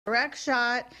Direct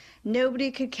shot. Nobody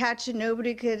could catch it.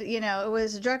 Nobody could, it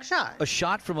was a direct shot. A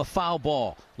shot from a foul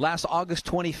ball. Last August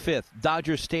 25th,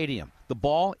 Dodger Stadium. The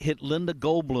ball hit Linda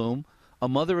Goldblum, a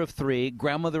mother of 3,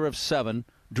 grandmother of 7,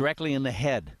 directly in the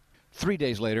head. 3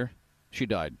 days later, she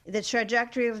died. The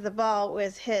trajectory of the ball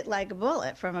was hit like a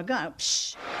bullet from a gun.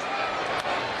 Psh.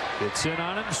 It's in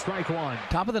on him, strike one.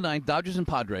 Top of the ninth, Dodgers and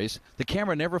Padres. The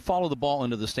camera never followed the ball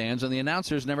into the stands, and the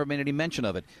announcers never made any mention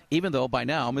of it, even though by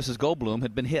now Mrs. Goldblum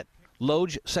had been hit.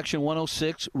 Loge, Section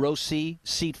 106, Row C,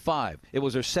 Seat 5. It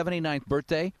was her 79th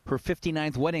birthday, her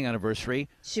 59th wedding anniversary.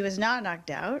 She was not knocked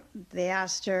out. They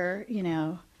asked her,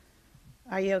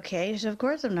 are you okay? She said, of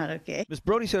course I'm not okay. Ms.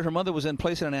 Brody said her mother was then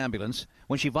placed in an ambulance.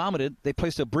 When she vomited, they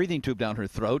placed a breathing tube down her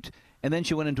throat, and then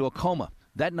she went into a coma.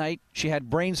 That night, she had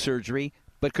brain surgery,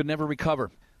 but could never recover.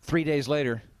 3 days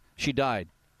later, she died,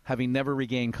 having never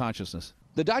regained consciousness.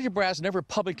 The Dodger brass never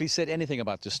publicly said anything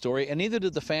about this story, and neither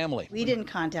did the family. We didn't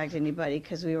contact anybody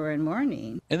because we were in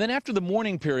mourning. And then after the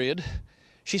mourning period,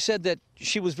 she said that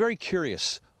she was very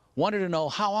curious, wanted to know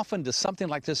how often does something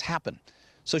like this happen.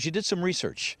 So she did some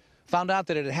research, found out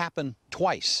that it had happened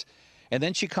twice, and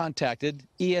then she contacted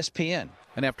ESPN.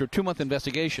 And after a 2-month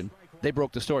investigation, they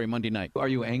broke the story Monday night. Are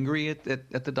you angry at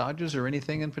the Dodgers or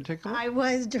anything in particular? I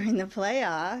was during the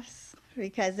playoffs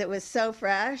because it was so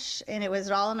fresh and it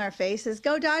was all in our faces.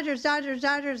 Go Dodgers, Dodgers,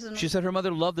 Dodgers. And she said her mother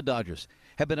loved the Dodgers,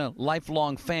 had been a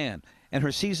lifelong fan, and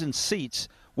her season seats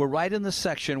were right in the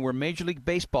section where Major League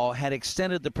Baseball had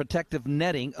extended the protective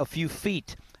netting a few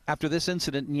feet after this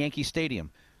incident in Yankee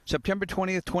Stadium. September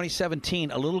 20th,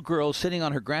 2017, a little girl sitting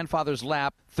on her grandfather's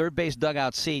lap, third base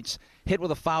dugout seats, hit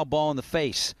with a foul ball in the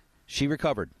face. She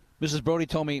recovered. Mrs. Brody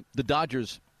told me the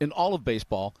Dodgers, in all of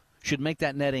baseball, should make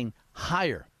that netting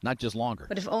higher, not just longer.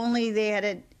 But if only they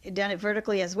had done it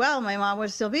vertically as well, my mom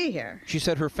would still be here. She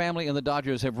said her family and the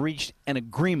Dodgers have reached an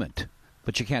agreement,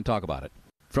 but she can't talk about it.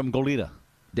 From Goleta,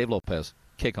 Dave Lopez,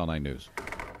 KCAL 9 News.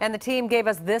 And the team gave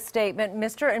us this statement.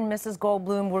 Mr. and Mrs.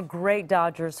 Goldblum were great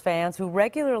Dodgers fans who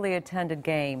regularly attended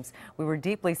games. We were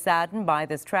deeply saddened by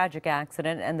this tragic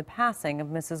accident and the passing of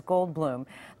Mrs. Goldblum.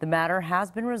 The matter has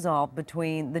been resolved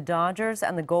between the Dodgers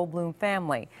and the Goldblum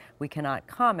family. We cannot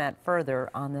comment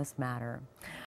further on this matter.